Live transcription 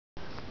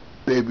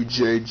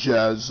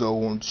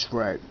Babyj.Jazzo on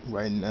track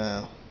right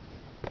now.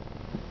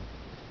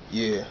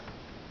 Yeah.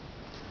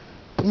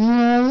 When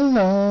you're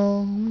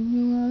alone, when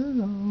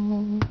you're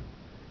alone.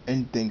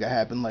 Anything can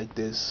happen like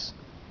this.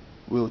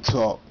 Real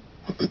talk.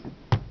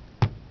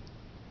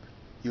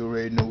 You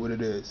already know what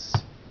it is.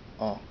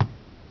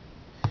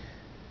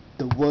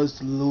 There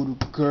was a little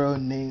girl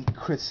named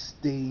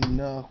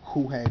Christina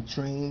who had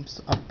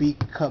dreams of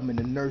becoming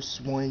a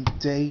nurse one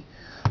day,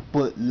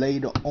 but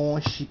later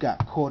on she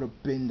got caught up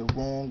in the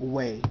wrong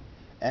way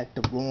at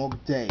the wrong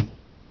day.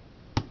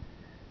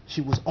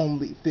 She was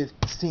only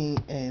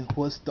 15 and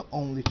was the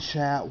only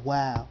child,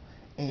 wow,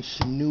 and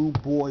she knew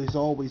boys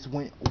always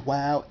went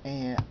wild,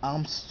 and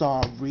I'm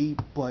sorry,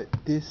 but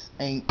this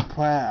ain't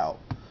proud.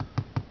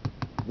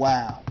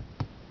 Wow.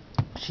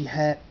 She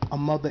had a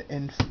mother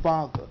and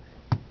father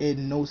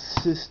and no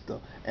sister,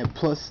 and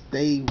plus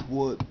they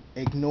would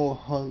ignore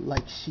her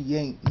like she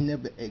ain't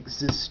never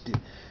existed.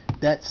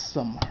 That's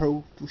some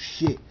hurtful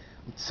shit.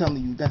 I'm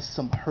telling you, that's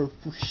some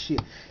hurtful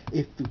shit.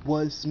 If it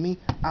was me,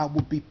 I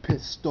would be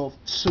pissed off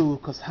too,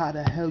 cause how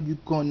the hell you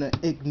gonna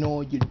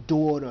ignore your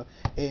daughter,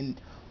 and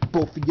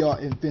both of y'all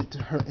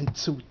invented her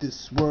into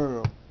this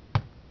world?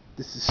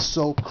 This is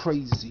so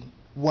crazy.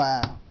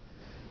 Wow.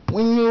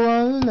 When you're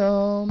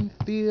alone,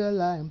 you feel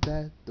like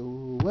that the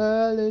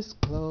world is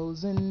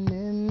closing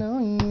in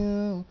on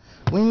you.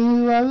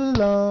 When you're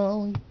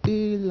alone, you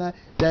feel like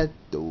that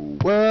the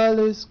world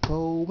is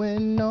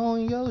going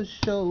on your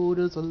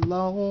shoulders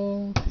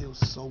alone. Feel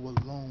so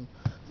alone,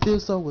 feel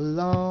so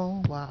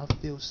alone. Why I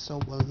feel so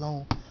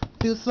alone?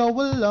 Feel so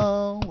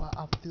alone. Why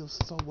I feel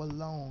so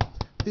alone?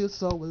 Feel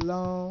so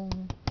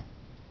alone.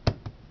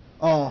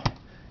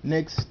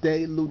 Next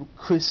day, little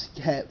Chris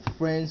had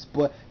friends,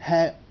 but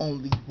had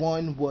only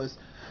one. Was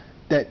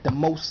that the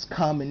most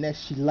common that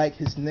she liked?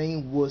 His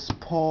name was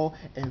Paul,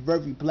 and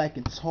very black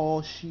and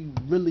tall. She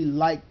really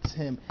liked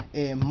him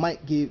and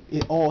might give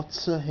it all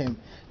to him.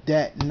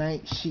 That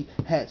night she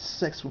had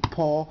sex with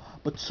Paul,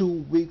 but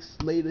 2 weeks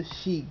later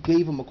she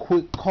gave him a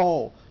quick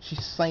call.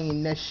 She's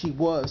saying that she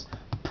was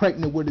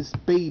pregnant with his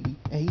baby,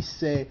 and he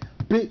said,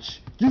 "Bitch,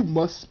 you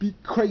must be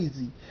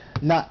crazy,"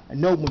 not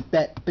knowing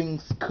that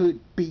things could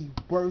be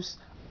worse.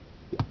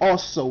 He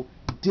also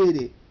did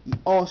it. He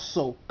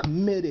also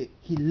committed.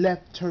 He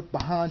left her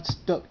behind,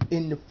 stuck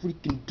in the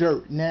freaking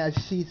dirt. Now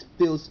she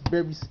feels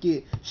very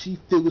scared. She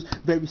feels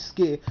very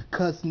scared,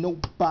 cause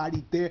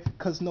nobody there,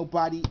 cause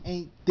nobody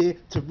ain't there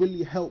to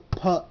really help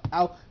her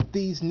out.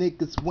 These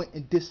niggas went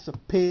and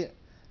disappeared,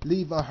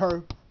 leaving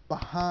her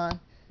behind.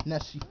 Now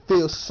she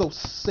feels so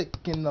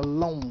sick and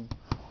alone.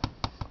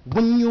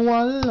 When you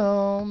are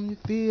alone, you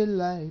feel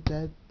like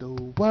that the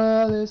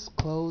world is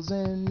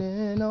closing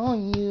in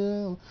on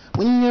you.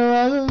 When you're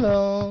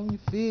alone, you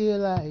feel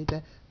like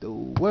that the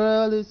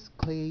world is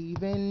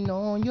claving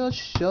on your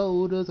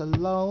shoulders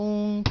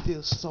alone.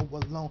 Feel so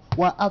alone.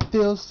 Why I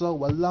feel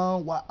so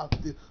alone? Why I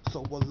feel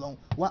so alone?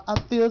 Why I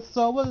feel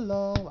so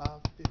alone? Why I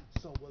feel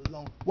so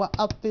alone? Why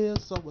I feel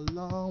so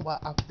alone? Why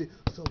I feel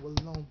so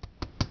alone?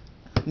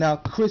 Now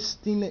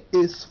Christina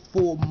is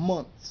 4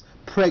 months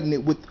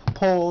pregnant with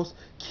Paul's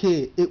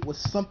kid. It was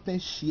something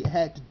she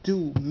had to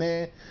do,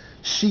 man.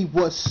 She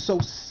was so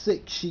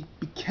sick, she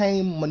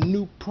became a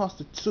new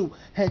prostitute.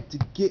 Had to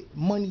get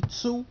money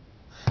too,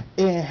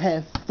 and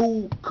had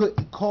food.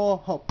 Couldn't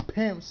call her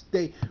parents.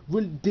 They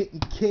really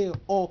didn't care.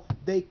 All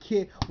they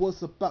cared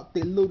was about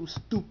their little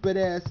stupid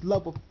ass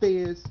love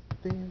affairs.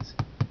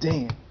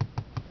 Damn.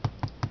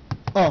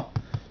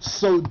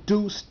 So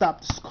dude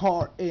stopped his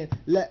car and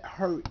let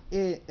her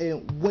in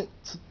and went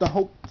to the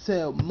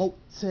hotel,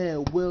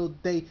 motel.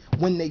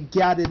 When they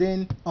got it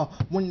in,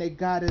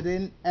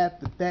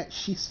 after that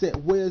she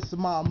said, "Where's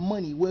my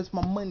money? Where's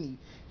my money?"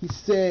 He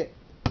said,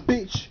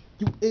 "Bitch,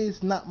 you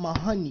is not my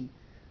honey."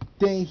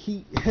 Then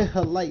he hit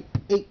her like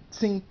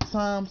 18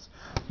 times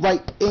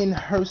right in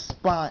her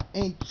spine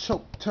and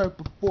choked her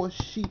before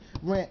she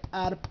ran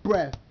out of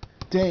breath.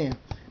 Damn.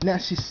 Now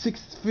she's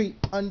 6 feet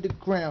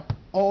underground.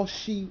 All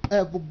she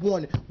ever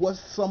wanted was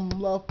some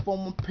love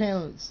from her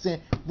parents,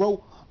 and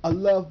wrote a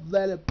love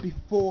letter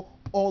before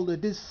all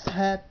of this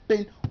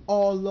happened.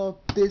 All of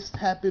this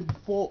happened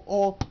before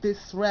all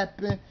this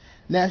rapping.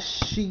 Now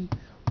she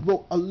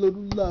wrote a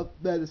little love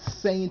letter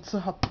saying to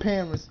her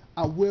parents,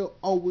 "I will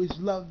always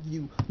love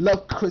you.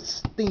 Love,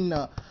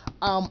 Christina.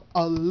 I'm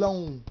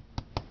alone.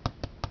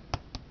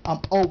 I'm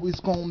always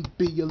gonna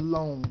be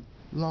alone.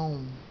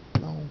 Alone.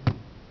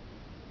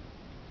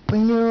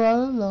 When you're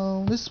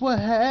alone, this what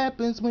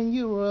happens when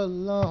you're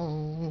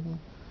alone.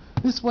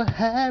 This what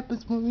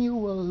happens when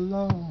you're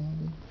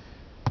alone."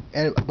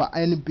 And by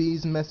any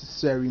means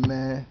necessary,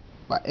 man.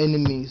 By any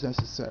means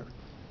necessary.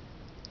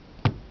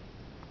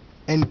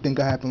 Anything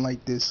can happen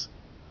like this.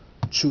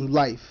 True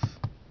life.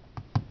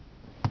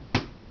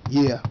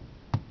 Yeah.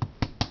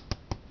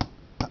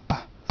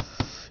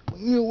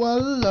 When you're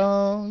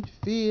alone, you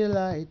feel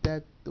like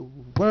that the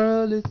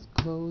world is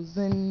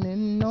closing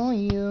in on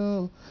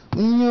you.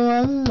 When you're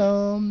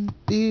alone, you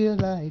feel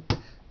like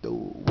The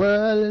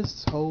world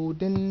is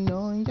holding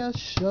on your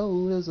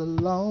shoulders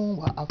alone.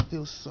 Why I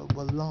feel so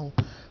alone.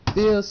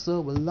 Feel so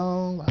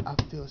alone. Why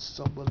I feel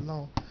so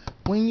alone.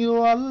 When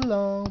you're all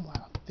alone, why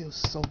I feel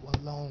so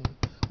alone.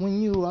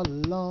 When you're all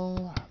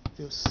alone, I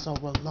feel so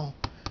alone.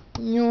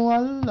 When you're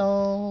all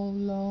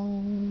alone,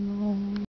 alone.